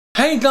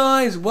Hey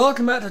guys,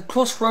 welcome back to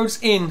Crossroads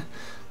Inn.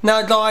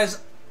 Now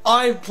guys,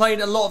 I played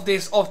a lot of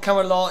this off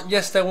camera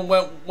yesterday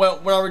when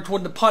I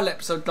recorded the pilot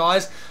episode,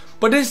 guys.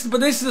 But this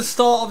is the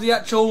start of the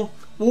actual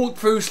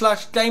walkthrough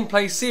slash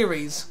gameplay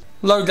series.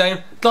 Load game.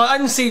 Guys, I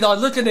can see, guys,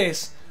 look at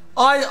this.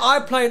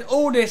 I played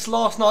all this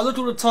last night. Look at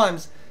all the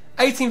times.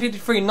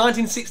 1853,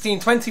 1916,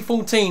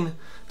 2014,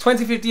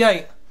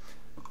 2058.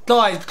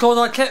 Guys, because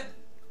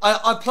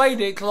I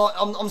played it because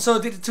I'm so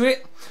addicted to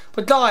it.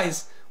 But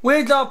guys,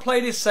 we're gonna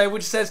play this save,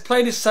 which says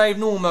play this save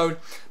normal mode.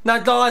 Now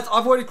guys,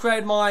 I've already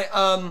created my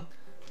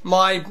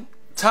my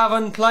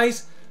tavern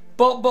place,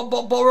 but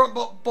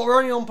we're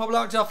only on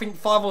popularity I think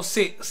 5 or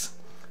 6.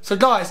 So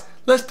guys,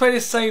 let's play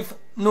this save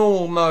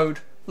normal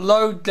mode.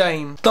 Load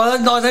game. Guys,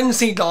 as you can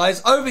see,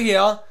 guys, over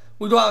here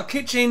we've got our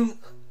kitchen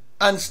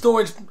and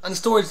storage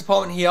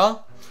department here.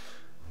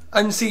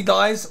 And you see,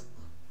 guys,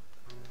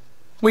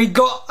 we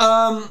got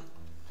 2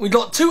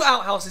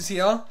 outhouses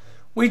here.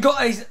 We got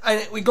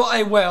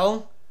a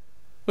well.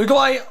 We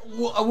got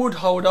a wood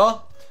holder.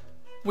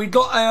 We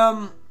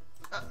got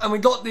and we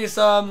got this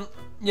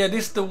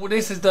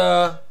this is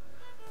the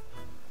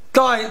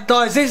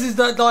guys. This is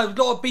the guys. We've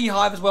got a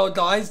beehive as well,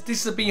 guys. This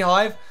is a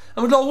beehive,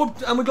 and we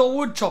got a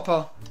wood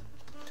chopper,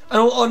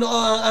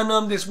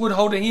 and this wood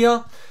holder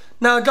here.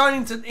 Now going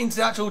into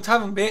the actual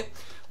tavern bit,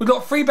 we've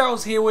got 3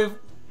 barrels here with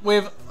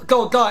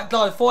guys.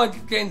 Before I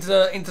get into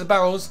the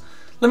barrels,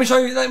 let me show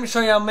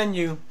you our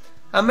menu.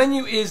 Our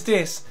menu is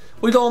this.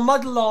 We got a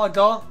mud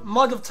lager,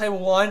 mud of table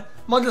wine,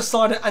 mud of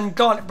cider, and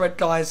garlic bread,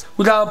 guys.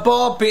 We got a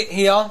bar bit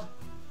here.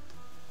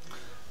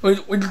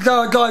 Guys, we've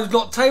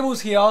got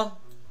tables here,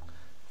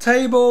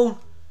 table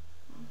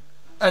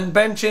and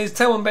benches,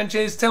 table and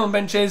benches.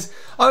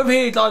 Over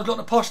here, guys, we've got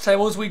the posh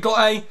tables. We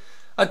got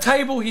a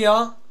table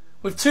here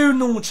with 2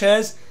 normal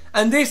chairs,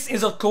 and this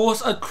is of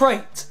course a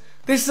crate.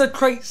 This is a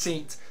crate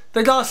seat.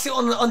 They gotta sit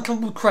on an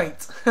uncomfortable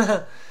crate.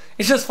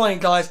 It's just funny,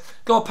 guys.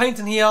 Got a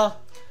painting here.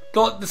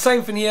 Got the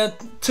same thing here,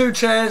 2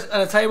 chairs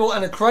and a table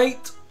and a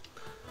crate.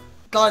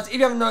 Guys, if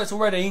you haven't noticed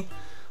already,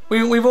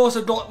 we've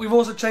also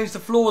changed the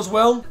floor as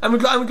well, and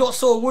we've got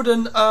sort of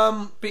wooden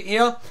bit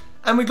here,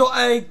 and we've got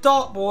a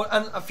dartboard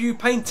and a few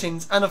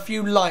paintings and a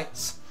few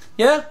lights.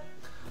 Yeah.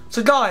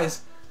 So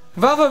guys,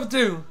 without further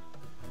ado,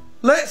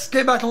 let's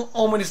get back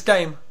on with this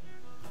game.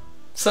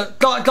 So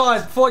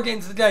guys, before I get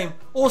into the game,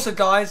 also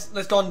guys,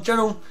 let's go on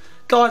general.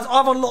 Guys,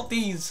 I've unlocked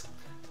these.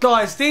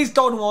 Guys, these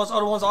golden ones are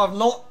the ones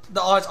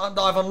that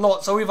I've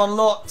unlocked. So we've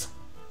unlocked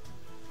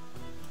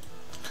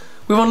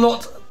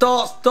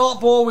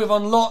dartboard, we've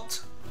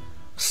unlocked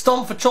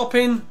stump for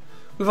chopping,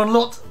 we've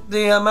unlocked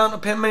the amount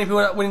of many people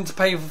that are willing to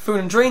pay for food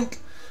and drink.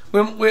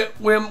 We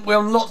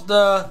unlocked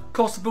the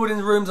cost of building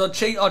the rooms are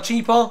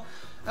cheaper,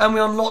 and we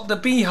unlocked the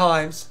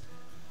beehives.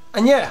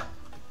 And yeah,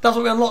 that's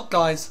what we unlocked,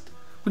 guys.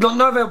 We've got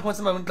no available points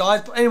at the moment,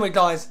 guys. But anyway,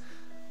 guys,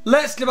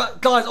 let's get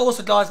back, guys.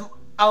 Also, guys,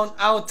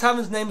 our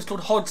tavern's name is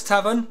called Hod's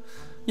Tavern.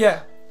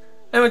 Yeah.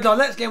 Anyway, guys,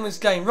 let's get in with this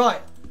game.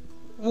 Right.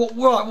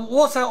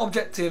 What's our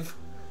objective?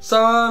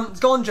 So,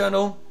 let's go on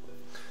journal.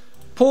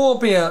 Pour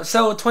beer.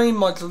 Sell 20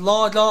 mugs of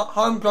lager.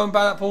 Homegrown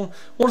bad apple.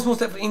 1 small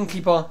step for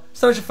innkeeper.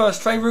 Establish your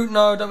first trade route.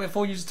 No, don't be a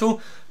full use at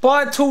all.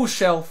 Buy a tool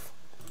shelf.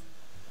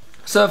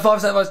 Serve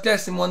 5 of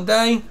guests in 1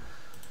 day.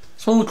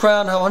 Small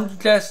crowd. Have 100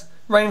 guests.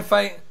 Rain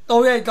fate.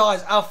 Oh yeah,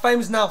 guys, our fame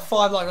is now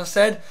 5, like I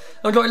said.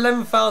 And we've got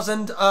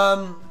 11,000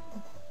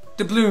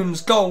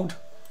 doubloons, gold.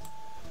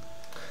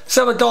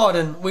 Sell a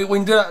garden. We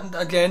can do that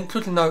again.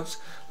 Cooking notes.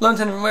 Learn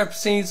 10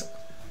 recipes.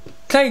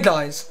 Okay,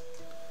 guys.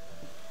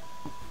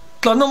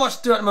 Got not much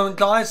to do at the moment,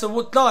 guys.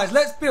 So, guys,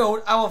 let's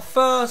build our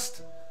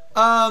first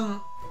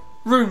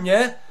room.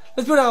 Yeah,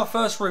 let's build our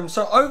first room.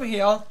 So over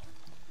here,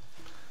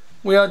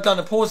 we are going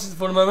to pause this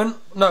for the moment.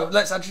 No,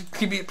 let's actually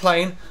keep it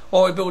playing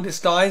while we build this,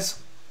 guys.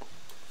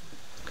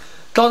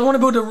 Guys, I want to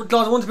build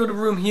a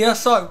room here.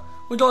 So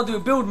we got to do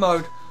a build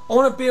mode. I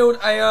want to build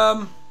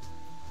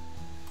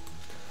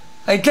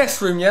a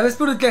guest room. Yeah, let's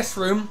build a guest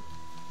room.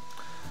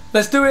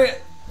 Let's do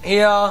it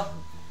here,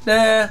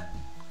 there.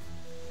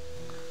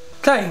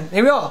 Okay,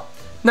 here we are.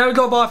 Now we've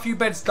got to buy a few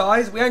beds,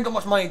 guys. We ain't got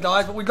much money,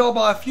 guys, but we've got to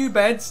buy a few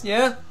beds,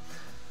 yeah?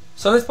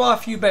 So let's buy a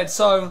few beds.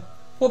 So,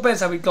 what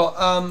beds have we got?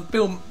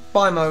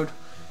 Buy mode.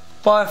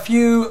 Buy a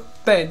few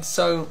beds.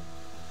 So,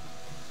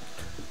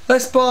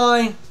 let's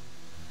buy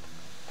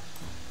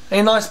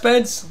any nice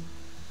beds.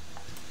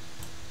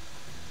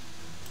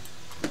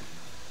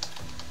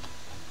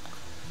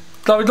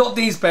 So we got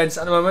these beds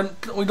at the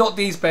moment. We got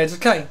these beds,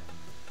 okay.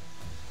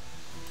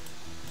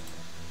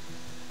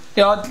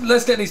 Yeah,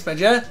 let's get these beds,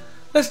 yeah?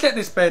 Let's get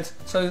this bed.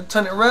 So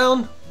turn it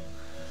around.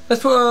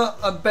 Let's put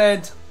a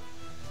bed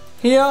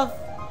here,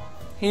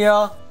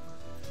 here,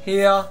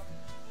 here,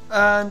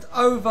 and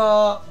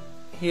over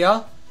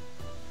here.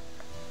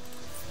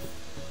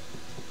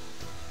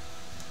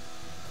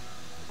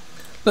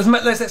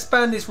 Let's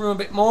expand this room a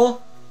bit more.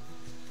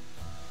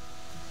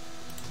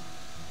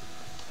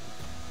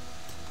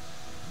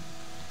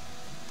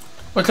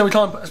 Okay, we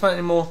can't expand it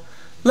anymore.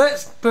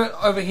 Let's put it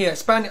over here.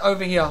 Expand it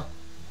over here.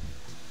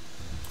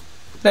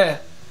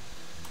 There.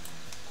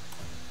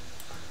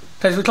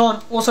 Okay, so we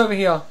can't. What's over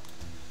here?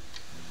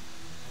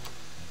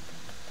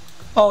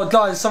 Oh,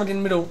 guys, there's something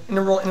in the middle, in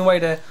the way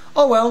there.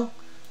 Oh well,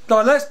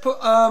 guys, let's put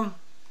right,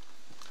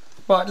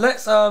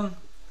 let's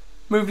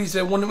move these.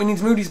 We need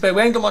to move these beds.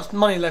 We ain't got much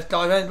money left,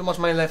 guys. We ain't got much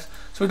money left,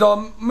 so we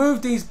gotta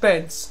move these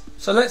beds.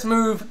 So let's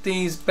move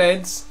these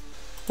beds.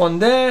 One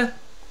there,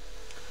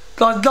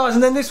 guys,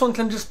 and then this one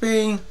can just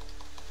be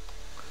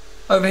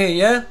over here.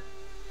 Yeah,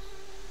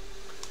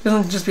 this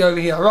one can just be over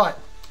here. Right.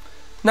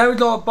 Now we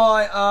gotta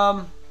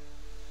buy.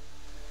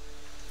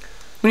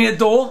 We need a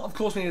door. Of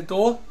course, we need a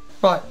door.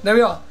 Right, there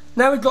we are.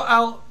 Now we've got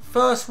our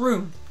first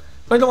room.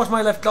 We ain't got much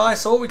money left,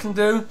 guys. So what we can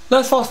do?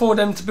 Let's fast forward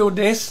them to build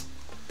this.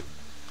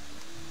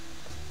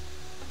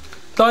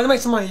 Guys, make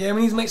some money. Yeah,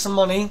 we need to make some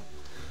money.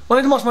 We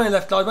ain't got much money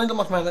left, guys. We ain't got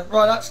much money left.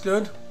 Right, that's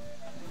good.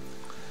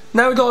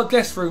 Now we've got a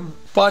guest room.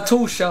 Buy a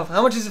tool shelf.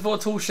 How much is it for a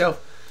tool shelf?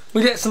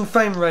 We get some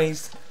fame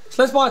raised.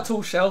 So let's buy a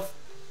tool shelf.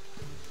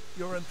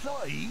 Your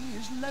employee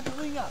is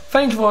leveling up.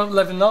 Thank you for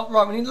leveling up.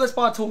 Right, let's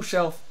buy a tool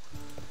shelf.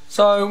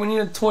 So we need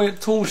a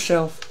tool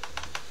shelf.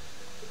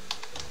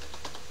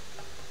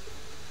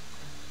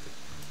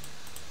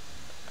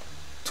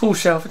 Tool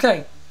shelf.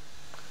 Okay.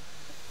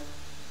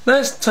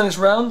 Let's turn this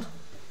round.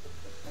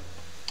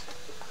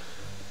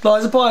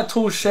 Guys, let's buy a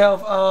tool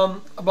shelf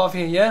above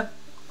here. Yeah.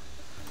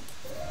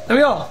 There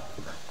we are.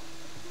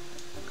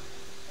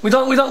 We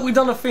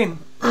done a thing.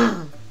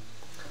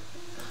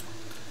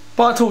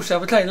 Buy a tool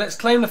shelf. Okay, let's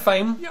claim the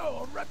fame.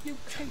 Your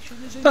reputation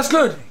is That's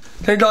good.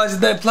 Okay, guys,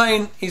 they're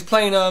playing. He's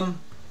playing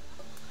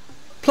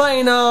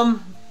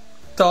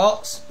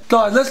darts.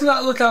 Guys, let's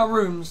look at our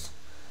rooms.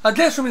 Our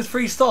guest room is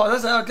 3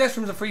 stars. Our guest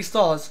rooms are 3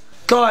 stars.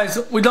 Guys,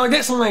 we gotta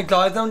get some money,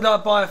 guys. Then we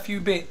gotta buy a few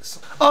bits.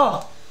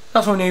 Ah,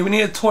 that's what we need. We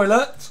need a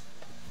toilet.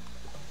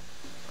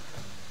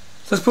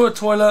 So let's put a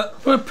toilet.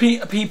 Put a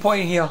pee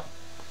potty here.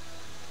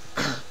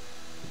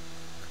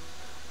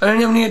 And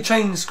then we need a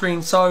change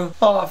screen. So,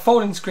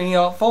 folding screen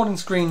here. Folding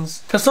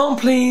screens. Can someone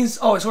please?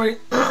 Oh, it's already.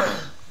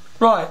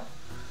 Right.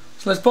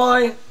 So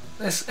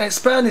let's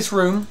expand this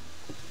room.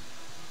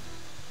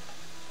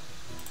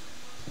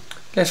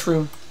 Guest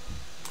room.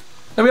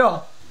 There we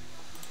are.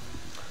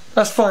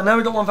 That's fine. Now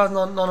we've got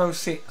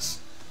 1,906.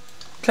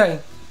 Okay.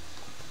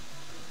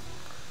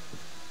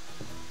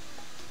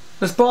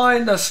 Let's buy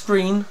the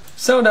screen.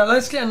 Sell that.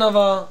 Let's get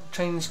another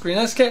change screen.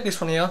 Let's get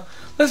this one here.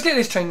 Let's get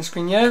this change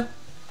screen, yeah?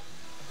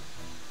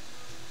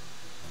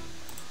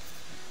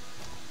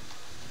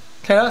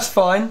 Okay, that's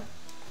fine.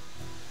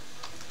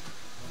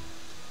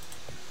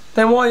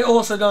 Then while you're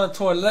also doing a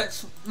toilet,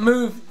 let's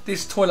move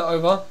this toilet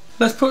over.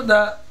 Let's put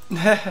that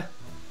there.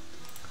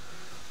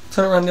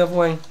 Turn it around the other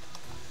way.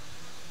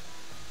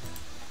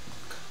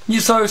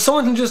 So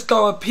someone can just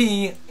go a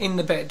pee in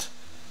the bed.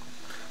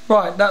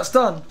 Right, that's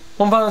done.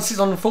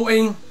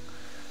 1,640.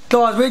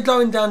 Guys, we're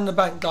going down the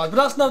bank, guys. But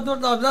that's no,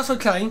 that's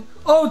okay.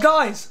 Oh,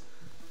 guys.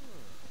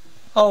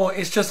 Oh,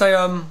 it's just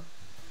a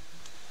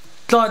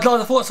Guys,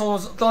 I thought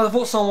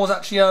someone was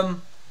actually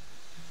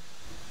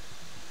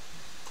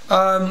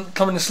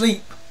coming to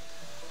sleep.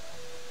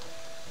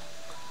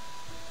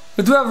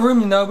 We do have a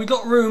room, you know. We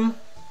got room.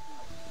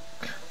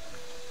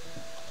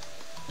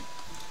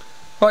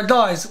 Right,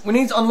 guys, we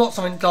need to unlock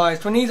something,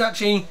 guys. We need to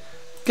actually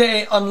get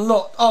it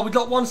unlocked. Oh, we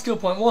got 1 skill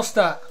point. What's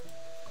that?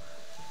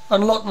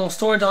 Unlock more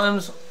storage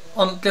items.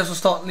 Guess we'll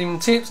start leaving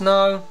tips.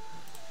 No.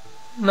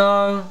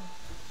 No.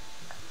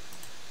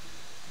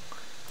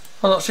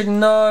 Unlock chicken.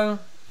 No.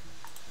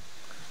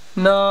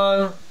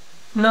 No.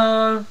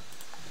 No.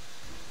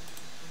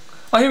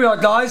 Oh, here we are,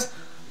 guys.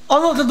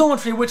 Unlock the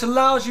dormitory, which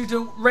allows you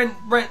to rent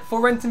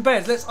for renting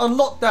beds. Let's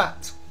unlock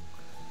that.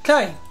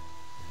 Okay.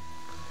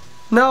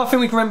 Now I think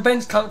we can rent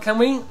beds, can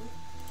we?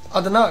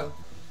 I don't know.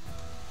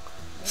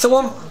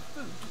 Someone.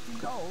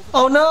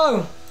 Oh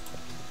no!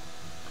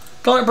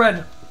 Garlic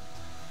bread.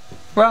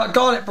 We're out of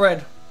garlic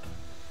bread.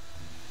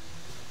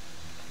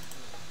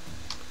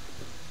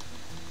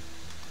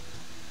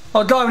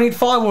 Oh, guys, we need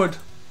firewood.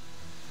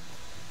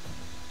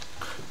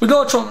 We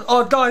gotta chop.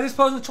 Oh, guys, this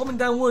person's chopping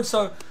down wood,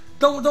 so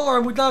don't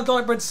worry. We're gonna have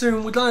garlic bread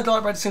soon. We're gonna have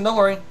garlic bread soon. Don't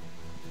worry.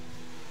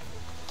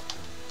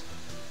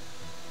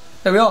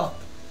 There we are.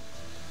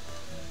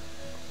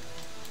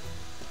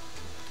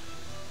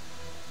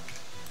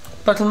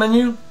 Back to the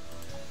menu.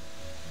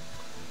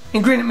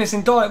 Ingredient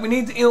missing. Garlic. We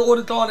need to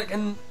order garlic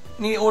and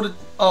need to order.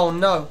 Oh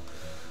no.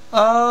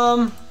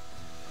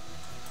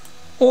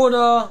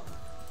 Order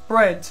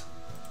bread.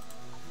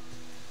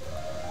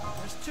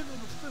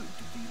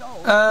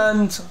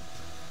 And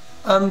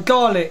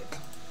garlic.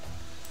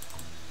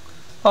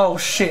 Oh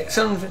shit.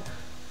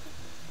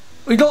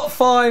 We got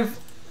 5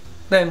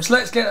 them, so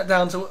let's get that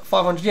down to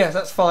 500. Yes,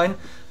 that's fine.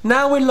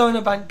 Now we're lowering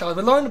the bank, guys.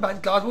 We're lowering the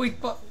bank, guys.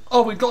 We've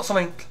got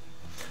something.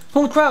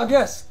 From the crowd,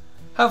 yes.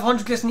 Have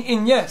 100 guests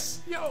in,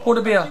 yes.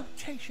 Order beer.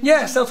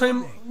 Yes, they'll tell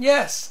him,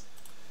 yes.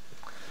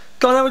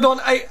 Guys, now we've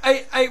got an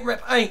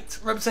 8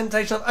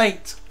 representation of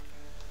 8.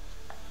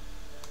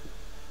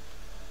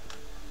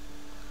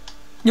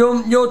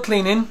 You're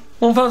cleaning.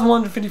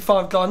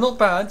 1,155, guys, not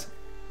bad.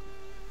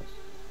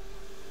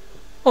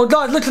 Oh,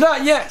 guys, look at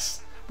that,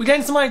 yes. We're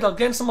getting some money, guys,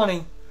 getting some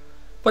money.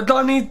 But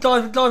guys, we do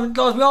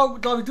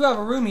have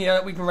a room here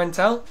that we can rent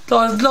out.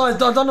 Guys, I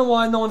don't know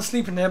why no one's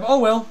sleeping there, but oh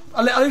well.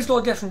 At least got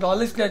a guest room, guys.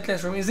 Let's get a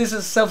guest room. Is this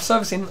a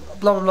self-servicing?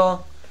 Blah blah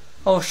blah.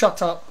 Oh,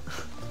 shut up.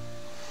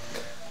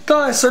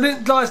 Guys, so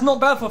guys, not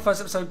bad for the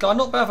first episode, guys.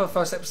 Not bad for the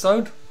first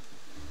episode.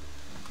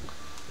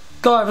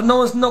 Guys, but no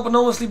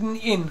one's sleeping in the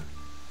inn.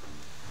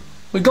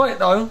 We got it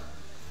though.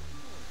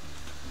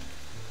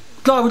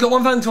 Guys, we got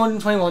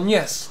 1,221.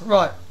 Yes,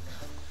 right.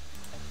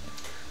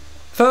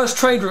 First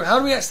trade route. How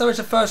do we establish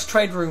a first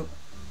trade route?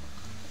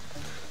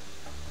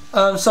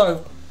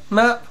 So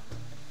map.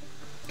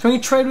 Can we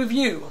trade with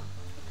you?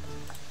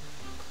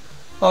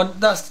 Oh,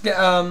 that's to get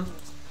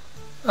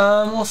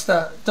what's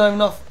that? Don't have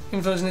enough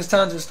influence in this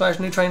town to establish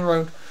a new train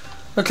road.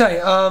 Okay,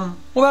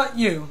 what about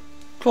you?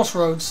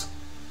 Crossroads.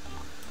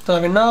 Don't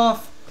have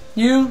enough.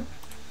 You?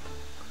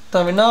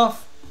 Don't have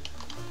enough.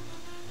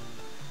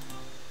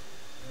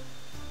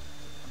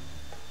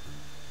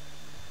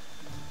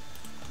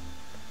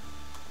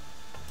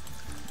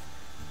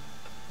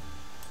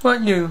 What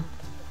about you?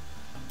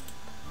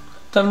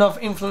 Don't have enough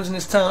influence in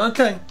this town.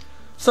 Okay,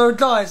 so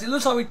guys, it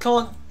looks like we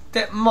can't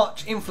get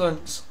much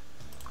influence.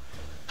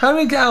 How do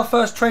we get our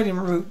first trading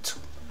route?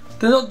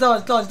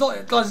 Guys,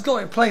 it's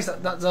got a place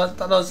that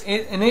does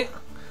it in it.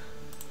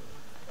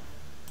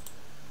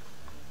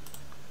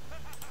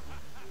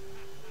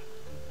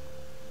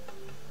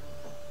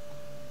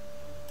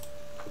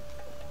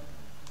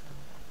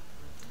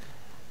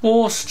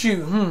 War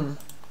stew.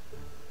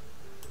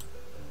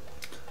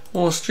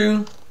 War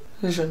stew.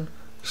 Position.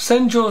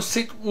 Send your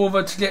sick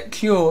warrior to get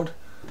cured.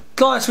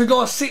 Guys, we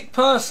got a sick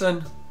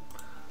person.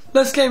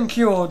 Let's get him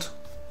cured.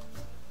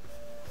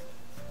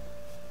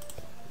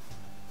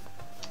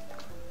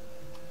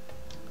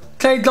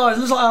 Okay, guys,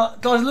 it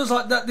looks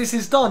like that this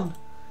is done.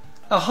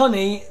 Our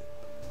honey,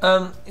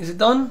 is it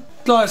done?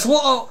 Guys,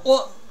 so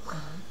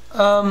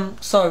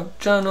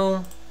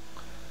journal.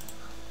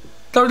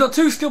 So we got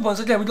 2 skill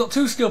points. Okay, we got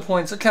 2 skill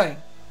points. Okay.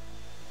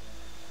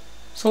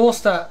 So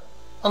what's that?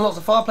 Unlocks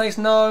the fireplace.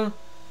 No.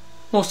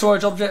 More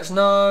storage objects.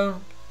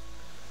 No.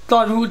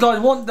 Guys, we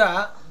want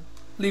that.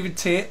 Leave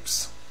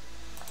tips.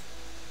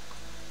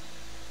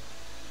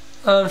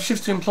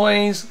 Shifts to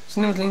employees.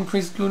 Significantly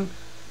increase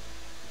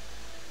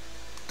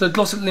the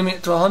gossip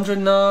limit to 100.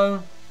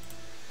 No.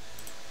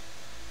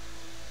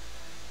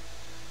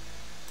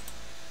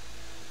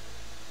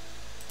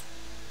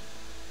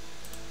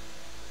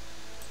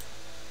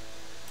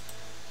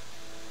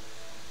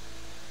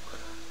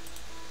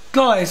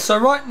 Guys, so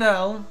right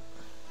now,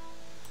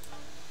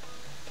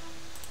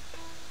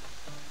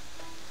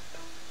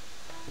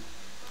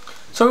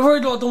 so we've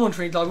already got a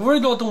dormitory, guys. We've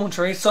already got a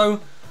dormitory.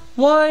 So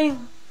why?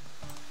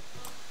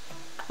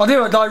 Oh,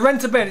 there we go.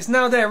 Rent a bed. It's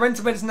now there. Rent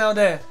a bed is now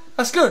there.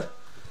 That's good.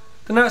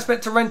 They now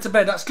expect to rent a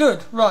bed. That's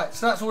good. Right.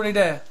 So that's already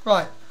there.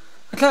 Right.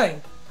 Okay.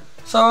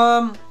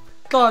 So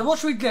guys, what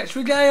should we get? Should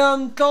we get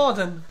a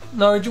garden?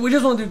 No, we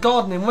just want to do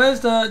gardening. Where's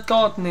the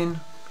gardening?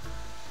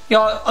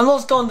 Yeah,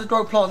 unlock garden to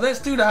grow plants. Let's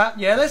do that.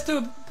 Yeah, let's do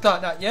it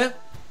like that. Yeah.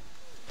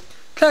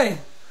 Okay.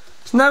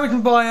 So now we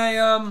can buy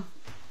a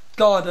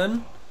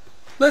garden.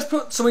 Let's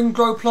put so we can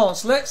grow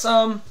plants. Let's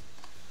Oh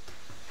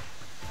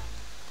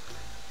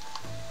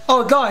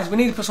guys, we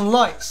need to put some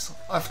lights.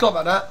 I forgot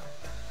about that.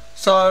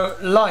 So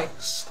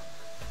lights.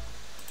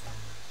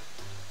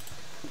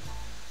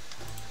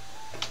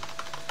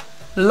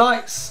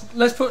 Lights.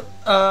 Let's put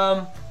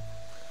turn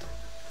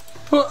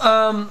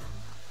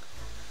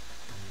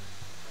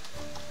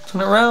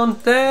it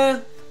around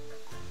there,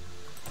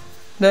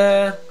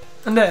 there,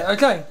 and there.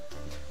 Okay.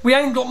 We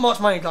ain't got much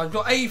money, guys. We've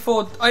got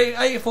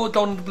 84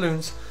 golden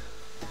doubloons.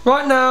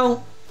 Right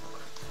now,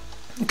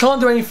 we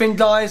can't do anything,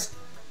 guys.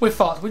 We're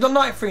fucked. We've got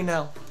 93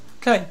 now.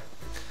 Okay.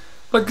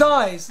 But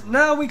guys,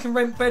 now we can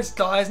rent beds,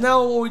 guys. Now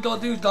all we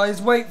gotta do, guys,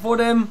 is wait for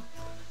them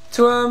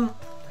to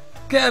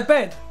get a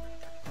bed.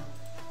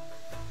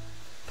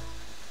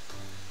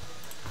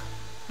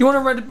 You wanna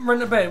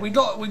rent a bed? We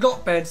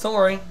got beds, don't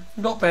worry.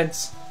 We got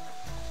beds.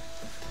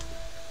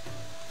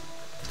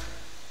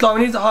 God,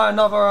 we need to hire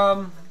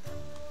another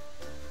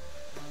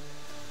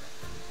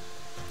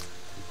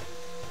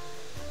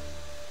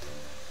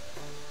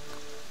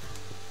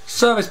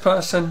service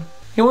person.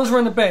 He wants to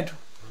rent a bed.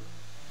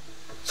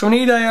 So we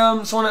need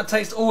a someone that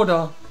takes the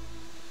order.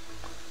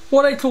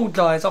 What are they called,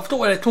 guys? I forgot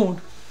what they're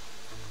called.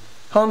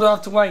 How long do I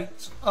have to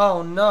wait?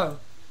 Oh no.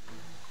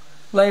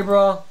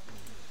 Labourer.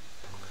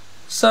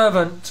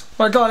 Servant.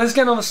 Right, guys, let's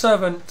get another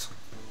servant.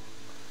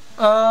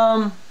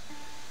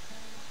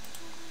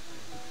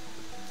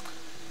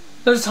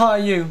 Let's hire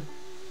you.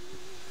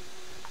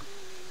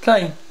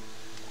 Okay.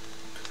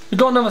 We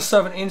got another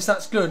servant in, so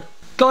that's good.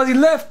 Guys, he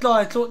left,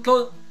 guys.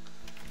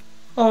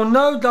 Oh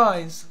no,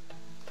 guys.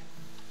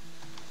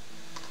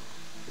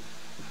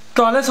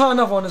 Guys, let's hire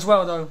another one as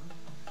well, though.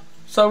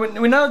 So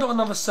we now got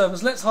another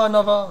servant. Let's hire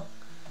another.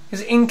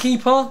 Is it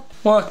innkeeper?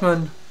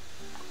 Workman.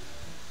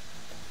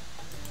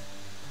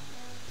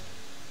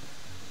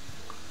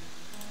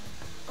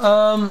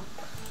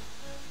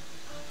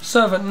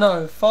 Servant,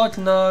 no. Fighter,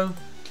 no.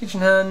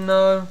 Kitchen hand,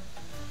 no.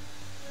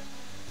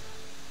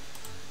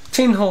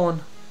 Tin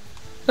horn.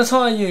 Let's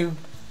hire you.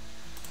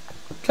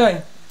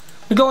 Okay.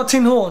 We got a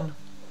tin horn.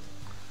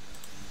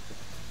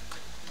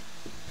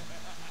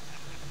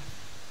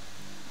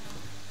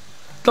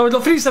 So we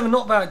got 57,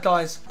 not bad,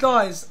 guys.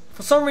 Guys,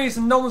 for some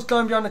reason no one's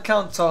going behind the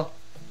counter.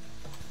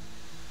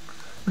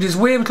 Which is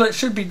weird because it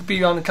should be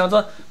behind the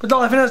counter. But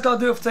guys, I think that's got to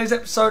do it for today's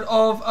episode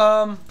of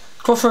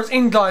Crossroads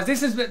Inn, guys.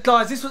 This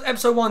was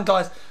episode 1,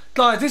 guys.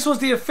 Guys, this was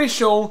the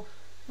official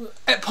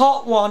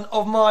part 1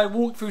 of my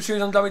walkthrough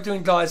series I'm going to be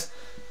doing, guys.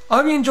 I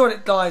hope you enjoyed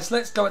it, guys.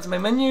 Let's go back to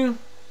main menu.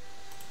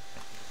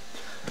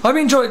 I hope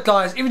you enjoyed it,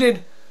 guys. If you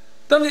did,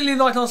 don't leave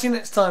a like and I'll see you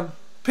next time.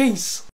 Peace.